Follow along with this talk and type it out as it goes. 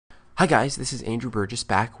Hi guys, this is Andrew Burgess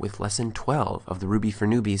back with lesson 12 of the Ruby for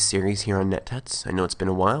Newbies series here on NetTuts. I know it's been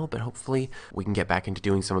a while, but hopefully we can get back into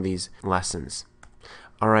doing some of these lessons.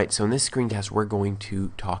 Alright, so in this screencast we're going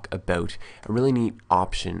to talk about a really neat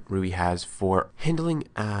option Ruby has for handling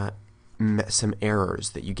some errors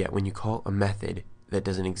that you get when you call a method that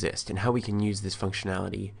doesn't exist, and how we can use this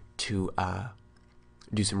functionality to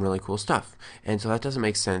do some really cool stuff. And so that doesn't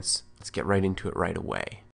make sense. Let's get right into it right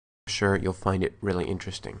away. I'm sure you'll find it really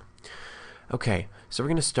interesting. Okay, so we're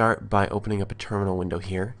going to start by opening up a terminal window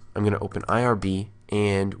here. I'm going to open IRB,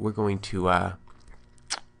 and we're going to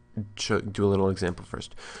do a little example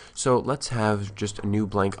first. So let's have just a new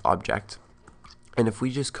blank object, and if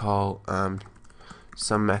we just call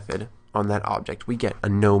some method on that object, we get a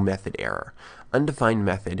no method error. Undefined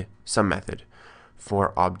method, some method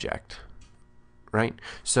for object, right?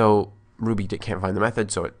 So Ruby can't find the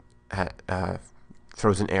method, so it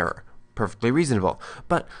throws an error. Perfectly reasonable.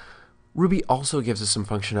 But Ruby also gives us some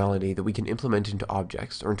functionality that we can implement into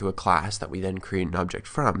objects or into a class that we then create an object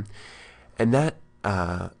from, and that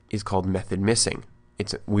is called method missing.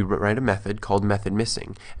 We write a method called method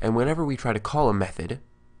missing, and whenever we try to call a method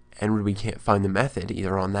and Ruby can't find the method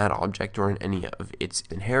either on that object or in any of its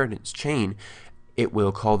inheritance chain, it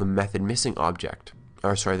will call the method missing object,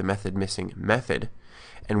 or sorry, the method missing method,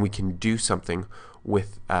 and we can do something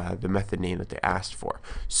with the method name that they asked for.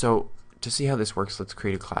 So to see how this works, let's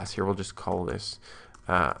create a class here. We'll just call this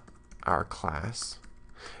our class,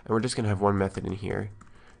 and we're just going to have one method in here,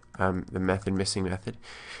 the method missing method.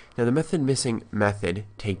 Now the method missing method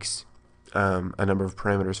takes a number of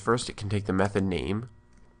parameters. First, it can take the method name.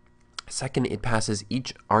 Second, it passes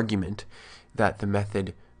each argument that the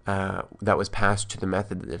method that was passed to the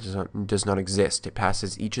method that does not exist. It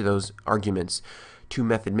passes each of those arguments to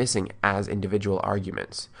method missing as individual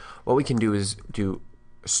arguments. What we can do is do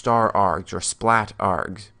star args or splat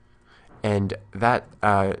args, and that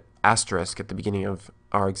asterisk at the beginning of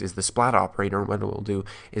args is the splat operator, and what it will do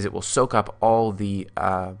is it will soak up all the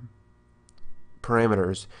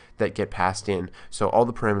parameters that get passed in. So all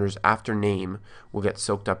the parameters after name will get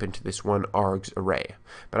soaked up into this one args array,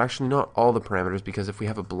 but actually not all the parameters, because if we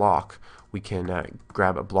have a block, we can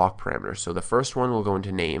grab a block parameter. So the first one will go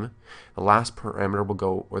into name, the last parameter will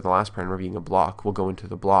go, or the last parameter being a block, will go into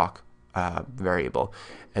the block variable,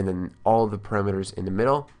 and then all the parameters in the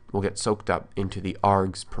middle will get soaked up into the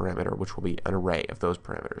args parameter, which will be an array of those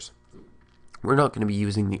parameters. We're not going to be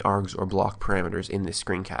using the args or block parameters in this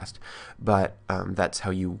screencast, but that's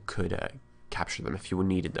how you could capture them if you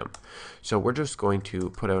needed them. So we're just going to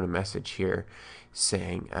put out a message here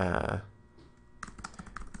saying the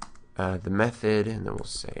method, and then we'll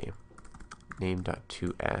say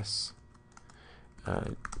name.toS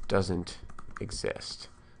doesn't exist.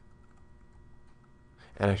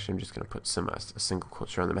 And actually, I'm just going to put a single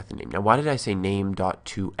quote around the method name. Now, why did I say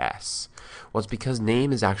name.toS? Well, it's because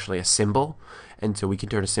name is actually a symbol, and so we can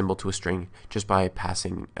turn a symbol to a string just by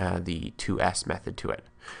passing the toS method to it.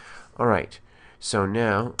 All right. So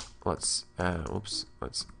now let's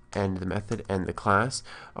end the method, end the class.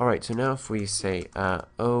 All right. So now if we say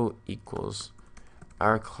O equals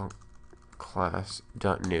our class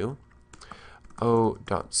dot new O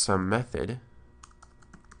dot some method.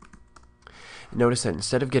 Notice that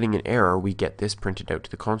instead of getting an error, we get this printed out to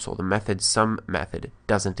the console. The method some method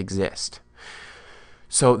doesn't exist.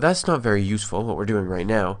 So that's not very useful, what we're doing right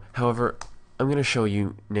now. However, I'm going to show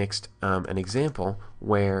you next an example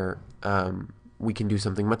where we can do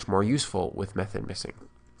something much more useful with method missing.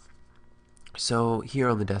 So here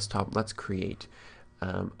on the desktop, let's create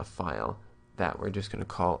a file that we're just going to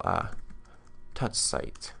call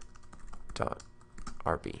tutsite.rb.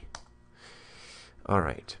 All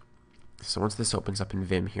right. So once this opens up in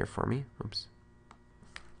Vim here for me, oops.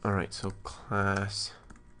 Alright, so class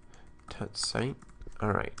tutsite.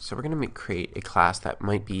 Alright, so we're going to create a class that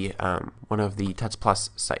might be one of the Tuts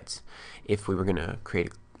Plus sites if we were going to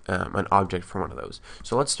create an object for one of those.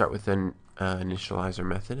 So let's start with an initializer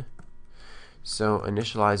method. So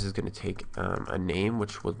initialize is going to take a name,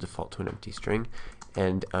 which will default to an empty string,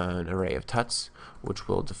 and an array of tuts, which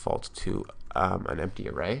will default to an empty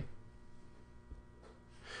array.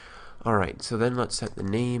 Alright, so then let's set the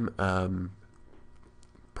name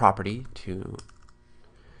property to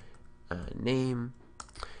name,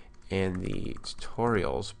 and the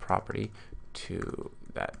tutorials property to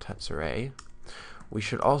that tuts array. We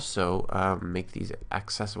should also make these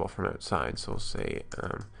accessible from outside, so we'll say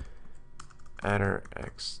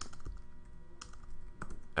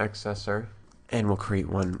accessor, and we'll create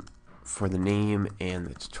one for the name and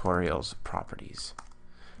the tutorials properties.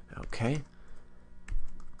 Okay.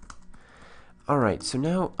 Alright, so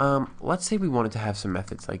now let's say we wanted to have some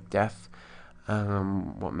methods like def,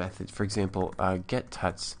 what methods? For example, get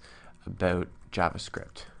tuts about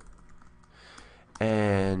JavaScript.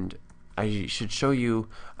 And I should show you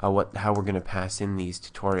how we're going to pass in these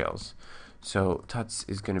tutorials. So tuts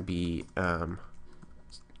is going to be,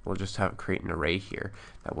 we'll just create an array here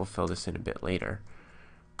that will fill this in a bit later.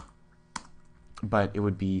 But it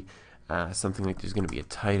would be something like there's going to be a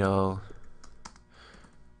title,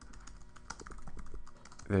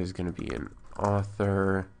 there's going to be an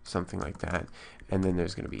author, something like that, and then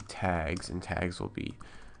there's going to be tags, and tags will be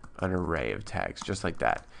an array of tags, just like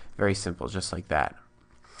that. Very simple, just like that.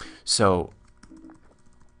 So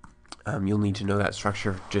you'll need to know that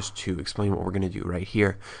structure just to explain what we're going to do right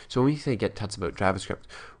here. So when we say get tuts about JavaScript,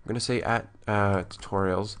 we're going to say at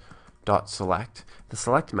tutorials.select. The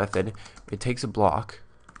select method, it takes a block,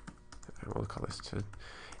 we'll call this to,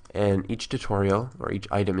 and each tutorial or each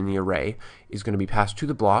item in the array is going to be passed to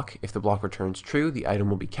the block. If the block returns true, the item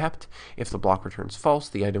will be kept. If the block returns false,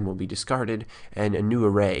 the item will be discarded, and a new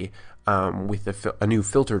array with a new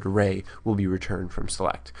filtered array will be returned from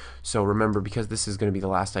select. So remember, because this is going to be the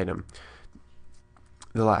last item,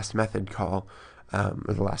 the last method call,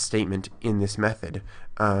 or the last statement in this method,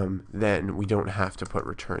 then we don't have to put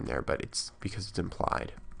return there, but it's because it's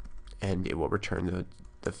implied, and it will return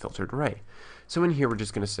the filtered array. So in here we're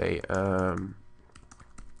just going to say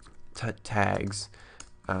tags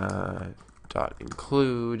dot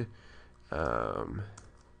include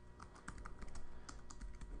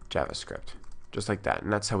JavaScript, just like that.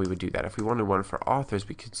 And that's how we would do that. If we wanted one for authors,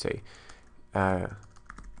 we could say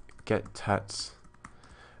get tuts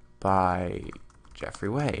by Jeffrey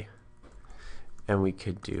Way, and we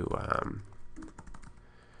could do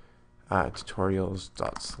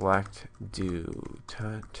tutorials.select do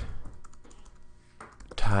tut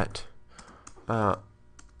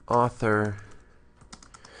author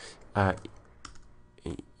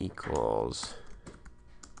equals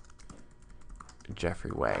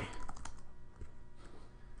Jeffrey Way.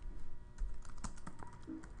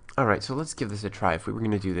 Alright, so let's give this a try. If we were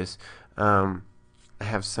going to do this, I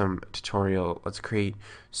have some tutorial. Let's create,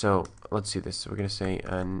 so let's do this. So we're going to say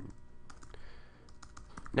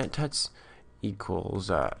nettuts equals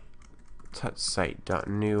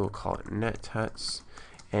tutsite.new, we'll call it nettuts,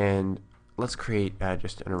 and let's create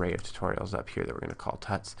just an array of tutorials up here that we're going to call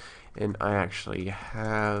tuts. And I actually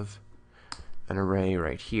have an array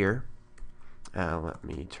right here. Let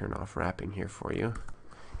me turn off wrapping here for you.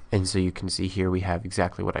 And so you can see here we have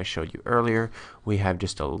exactly what I showed you earlier. We have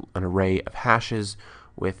just an array of hashes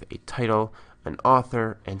with a title, an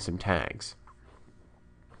author, and some tags.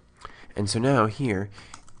 And so now here,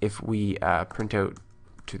 if we print out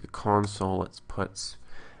to the console, let's put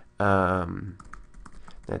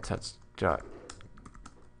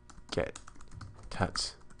nettuts.get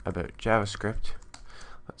tuts about JavaScript.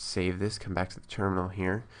 Let's save this, come back to the terminal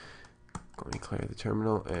here. Let me clear the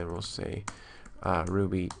terminal, and we'll say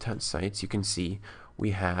Ruby tuts sites. You can see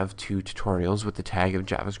we have two tutorials with the tag of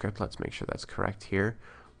JavaScript. Let's make sure that's correct here.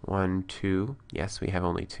 1, 2. Yes, we have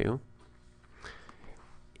only 2.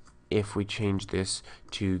 If we change this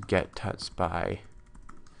to get tuts by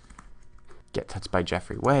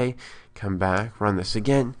Jeffrey Way, come back, run this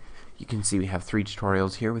again, you can see we have 3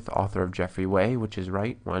 tutorials here with the author of Jeffrey Way, which is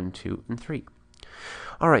right, 1, 2, and 3.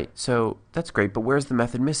 Alright, so that's great, but where's the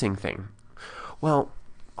method missing thing? Well,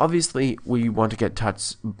 obviously we want to get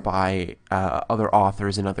tuts by other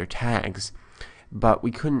authors and other tags, but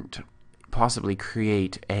we couldn't possibly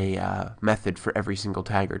create a method for every single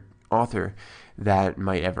tag or author that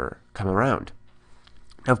might ever come around.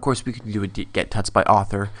 Now, of course, we could do a get tuts by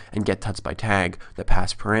author and get tuts by tag that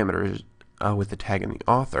pass parameters with the tag and the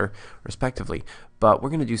author, respectively, but we're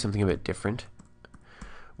going to do something a bit different.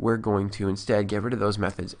 We're going to instead get rid of those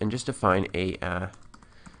methods and just define a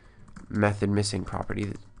method missing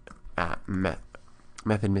property,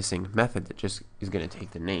 method missing method that just is going to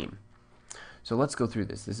take the name. So let's go through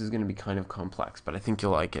this. This is going to be kind of complex, but I think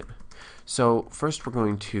you'll like it. So first we're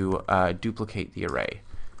going to duplicate the array.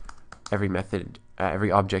 Every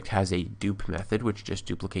object has a dupe method, which just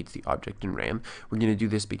duplicates the object in RAM. We're going to do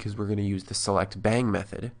this because we're going to use the select bang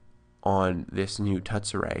method on this new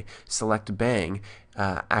tuts array. Select bang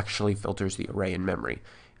actually filters the array in memory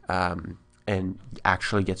and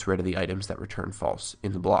actually gets rid of the items that return false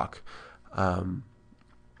in the block,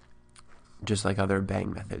 just like other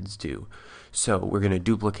bang methods do. So we're going to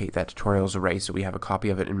duplicate that tutorials array so we have a copy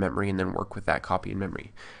of it in memory and then work with that copy in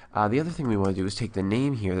memory. The other thing we want to do is take the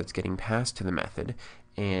name here that's getting passed to the method,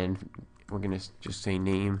 and we're going to just say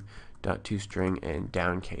name.toString and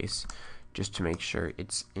downcase just to make sure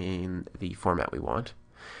it's in the format we want.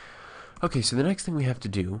 Okay, so the next thing we have to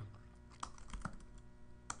do,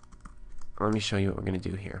 let me show you what we're going to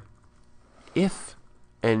do here. If,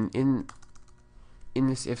 and in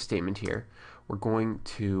this if statement here, we're going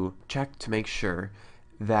to check to make sure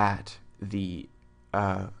that the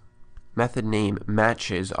method name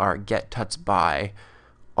matches our getTutsBy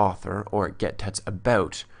author or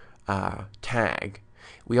getTutsAbout tag.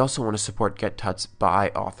 We also want to support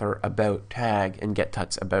getTutsBy author about tag and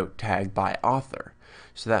getTutsAbout tag by author.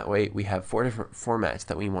 So that way we have 4 different formats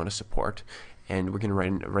that we want to support, and we're going to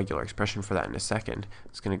write a regular expression for that in a second.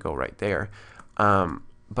 It's going to go right there.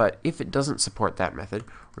 But if it doesn't support that method,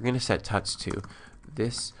 we're going to set tuts to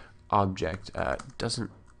this object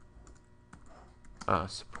doesn't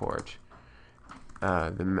support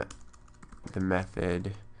the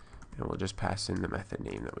method, and we'll just pass in the method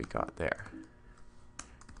name that we got there.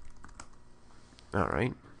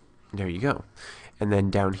 Alright, there you go. And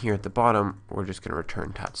then down here at the bottom, we're just going to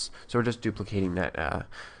return tuts. So we're just duplicating that.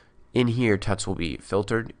 In here, tuts will be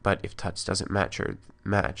filtered, but if tuts doesn't match,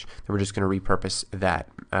 then we're just going to repurpose that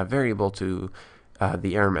variable to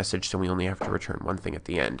the error message, so we only have to return one thing at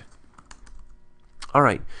the end.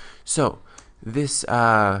 Alright, so this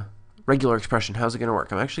regular expression, how's it going to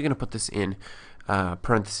work? I'm actually going to put this in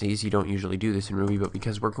parentheses. You don't usually do this in Ruby, but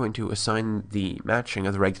because we're going to assign the matching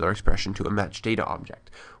of the regular expression to a match data object,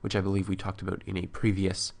 which I believe we talked about in a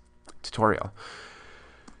previous tutorial.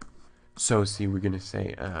 So see, we're going to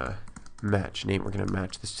say match name. We're going to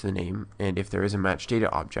match this to the name, and if there is a match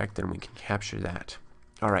data object, then we can capture that.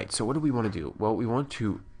 Alright, so what do we want to do? Well, we want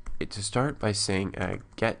to start by saying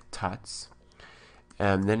getTuts,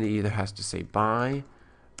 and then it either has to say by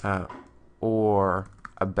or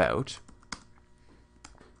about.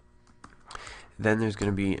 Then there's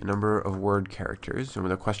going to be a number of word characters, and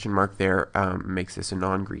with a question mark there makes this a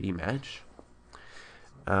non-greedy match.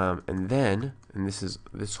 And then, and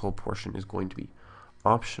this whole portion is going to be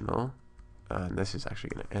optional. And this is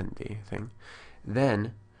actually going to end the thing.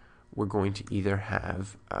 Then we're going to either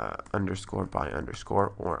have underscore by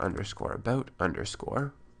underscore or underscore about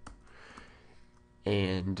underscore.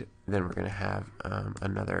 And then we're going to have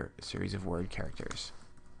another series of word characters.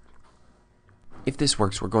 If this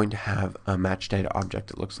works, we're going to have a match data object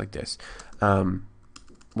that looks like this.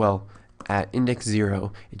 Well, at index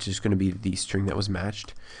 0, it's just going to be the string that was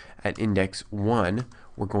matched. At index 1,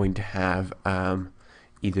 we're going to have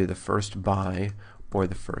either the first by or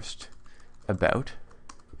the first about.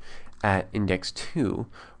 At index 2,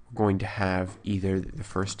 we're going to have either the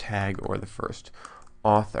first tag or the first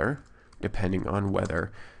author, depending on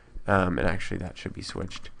whether, and actually that should be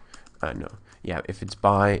switched. No. Yeah, if it's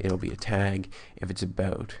by, it'll be a tag. If it's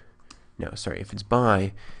about, no, sorry, if it's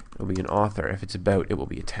by, it'll be an author. If it's about, it will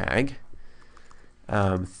be a tag.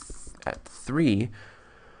 At 3,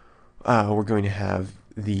 we're going to have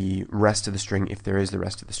the rest of the string, if there is the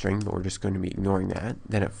rest of the string, but we're just going to be ignoring that.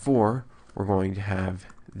 Then at 4, we're going to have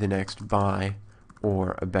the next by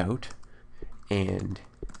or about, and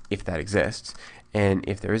if that exists. And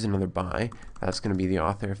if there is another by, that's going to be the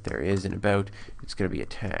author. If there is an about, it's going to be a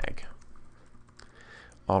tag.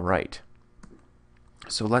 Alright,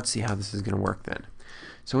 so let's see how this is going to work then.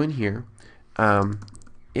 So in here,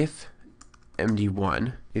 if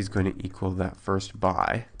MD1 is going to equal that first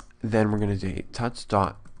by, then we're going to do tuts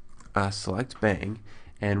dot select bang,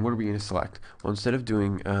 and what are we going to select? Well, instead of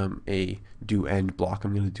doing a do end block,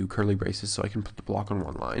 I'm going to do curly braces so I can put the block on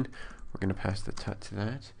one line. We're going to pass the tut to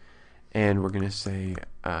that, and we're going to say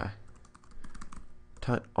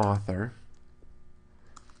tut author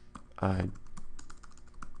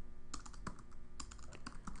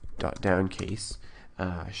dot down case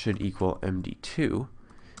should equal MD2,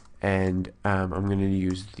 and I'm going to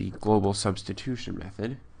use the global substitution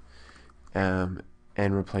method and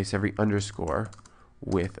replace every underscore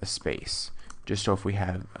with a space. Just so if we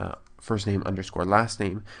have first name underscore last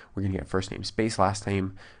name, we're going to get first name space last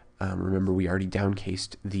name. Remember, we already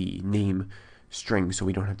downcased the name string, so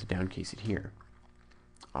we don't have to downcase it here.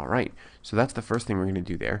 Alright, so that's the first thing we're going to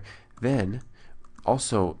do there. Then,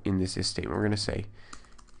 also in this if statement, we're going to say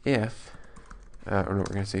if, or no, we're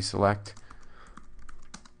going to say select,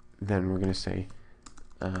 then we're going to say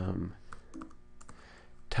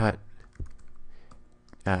tut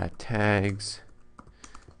tags,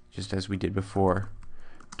 just as we did before,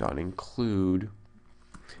 dot include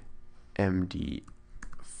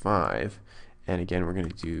MD5, and again we're going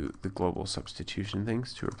to do the global substitution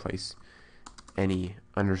things to replace any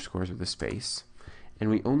underscores with a space, and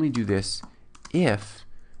we only do this if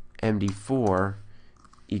MD4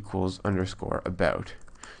 equals underscore about.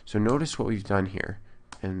 So notice what we've done here,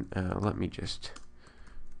 and let me just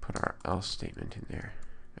put our else statement in there.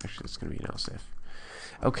 Actually, it's going to be an else if.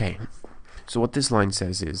 Okay, So what this line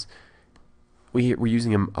says is, we're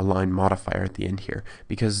using a line modifier at the end here.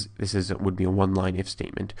 Because this would be a one-line if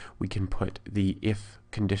statement, we can put the if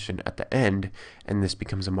condition at the end, and this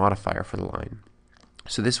becomes a modifier for the line.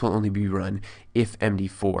 So this will only be run if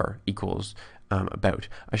MD4 equals about.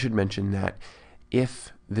 I should mention that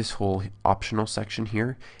if this whole optional section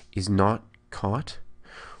here is not caught,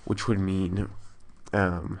 which would mean,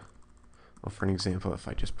 well, for an example, if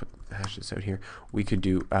I just hash this out here, we could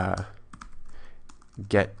do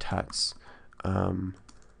get tuts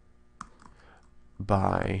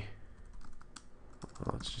by,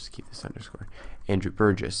 well, let's just keep this underscore, Andrew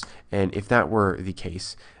Burgess. And if that were the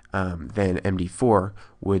case, then MD4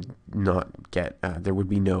 would not get, there would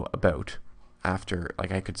be no about after,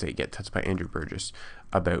 like I could say get tuts by Andrew Burgess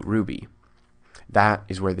about Ruby. That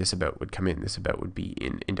is where this about would come in. This about would be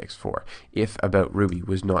in index 4. If about Ruby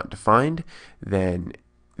was not defined, then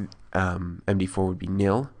MD4 would be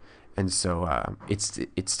nil, and so it's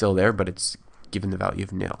still there, but it's given the value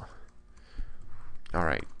of nil. All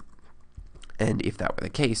right. And if that were the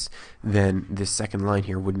case, then this second line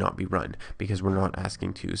here would not be run, because we're not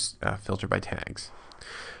asking to filter by tags.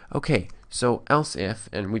 Okay, so else if,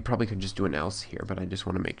 and we probably could just do an else here, but I just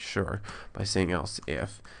want to make sure by saying else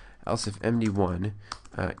if MD1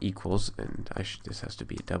 equals, and this has to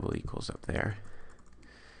be a double equals up there,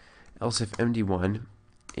 else if MD1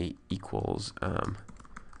 equals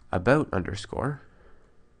about underscore,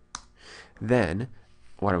 then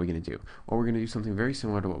what are we going to do? Well, we're going to do something very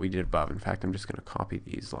similar to what we did above. In fact, I'm just going to copy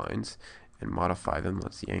these lines and modify them.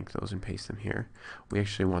 Let's yank those and paste them here. We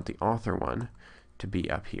actually want the author one to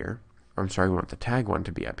be up here. Or I'm sorry, we want the tag one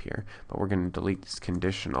to be up here, but we're going to delete this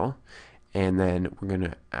conditional, and then we're going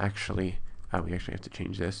to actually, we actually have to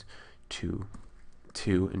change this to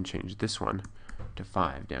 2 and change this one to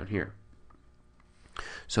 5 down here.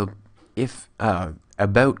 So if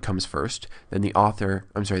about comes first, then the author,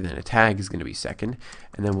 then a tag is going to be second,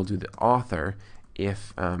 and then we'll do the author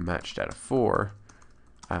if match data 4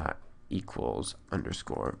 equals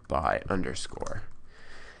underscore by underscore.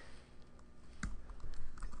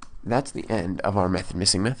 That's the end of our method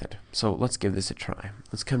missing method. So let's give this a try.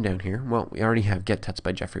 Let's come down here. Well, we already have get tuts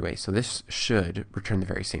by Jeffrey Way, so this should return the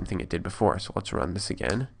very same thing it did before. So let's run this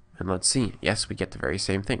again. And let's see. Yes, we get the very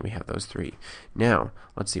same thing. We have those 3. Now,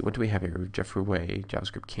 let's see. What do we have here? We have Jeffrey Way,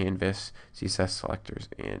 JavaScript Canvas, CSS selectors,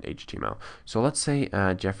 and HTML. So let's say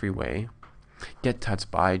Jeffrey Way, get tuts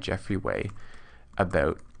by Jeffrey Way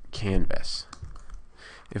about Canvas.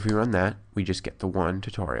 If we run that, we just get the one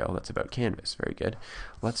tutorial that's about Canvas. Very good.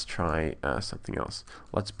 Let's try something else.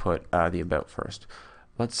 Let's put the about first.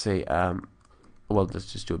 Let's say, well,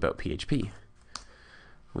 let's just do about PHP.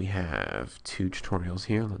 We have 2 tutorials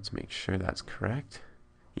here. Let's make sure that's correct.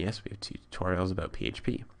 Yes, we have 2 tutorials about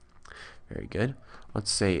PHP. Very good. Let's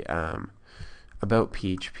say about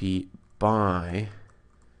PHP by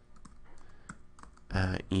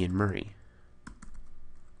Ian Murray.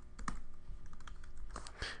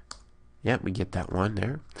 Yeah, we get that one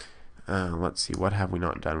there. Let's see, what have we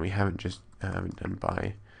not done? We haven't done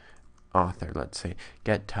by author. Let's say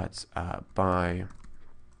get tuts by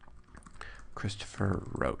Christopher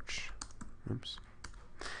Roach. Oops.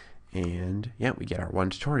 And yeah, we get our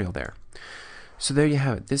 1 tutorial there. So there you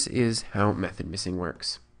have it. This is how method missing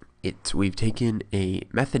works. We've taken a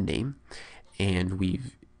method name and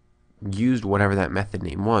we've used whatever that method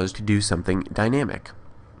name was to do something dynamic.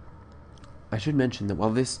 I should mention that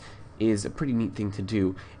while this is a pretty neat thing to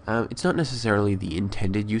do, it's not necessarily the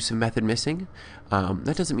intended use of method missing.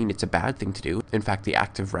 That doesn't mean it's a bad thing to do. In fact, the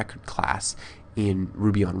active record class in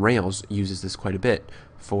Ruby on Rails uses this quite a bit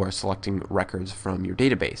for selecting records from your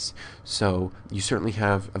database. So you certainly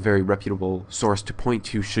have a very reputable source to point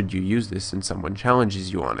to should you use this and someone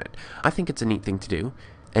challenges you on it. I think it's a neat thing to do,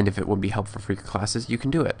 and if it would be helpful for your classes, you can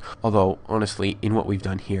do it. Although, honestly, in what we've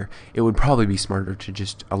done here, it would probably be smarter to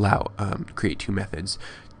just allow create 2 methods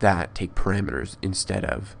that take parameters instead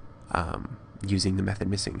of using the method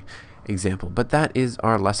missing example. But that is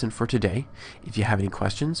our lesson for today. If you have any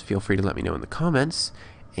questions, feel free to let me know in the comments.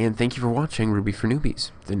 And thank you for watching Ruby for Newbies,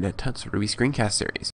 the NetTuts Ruby screencast series.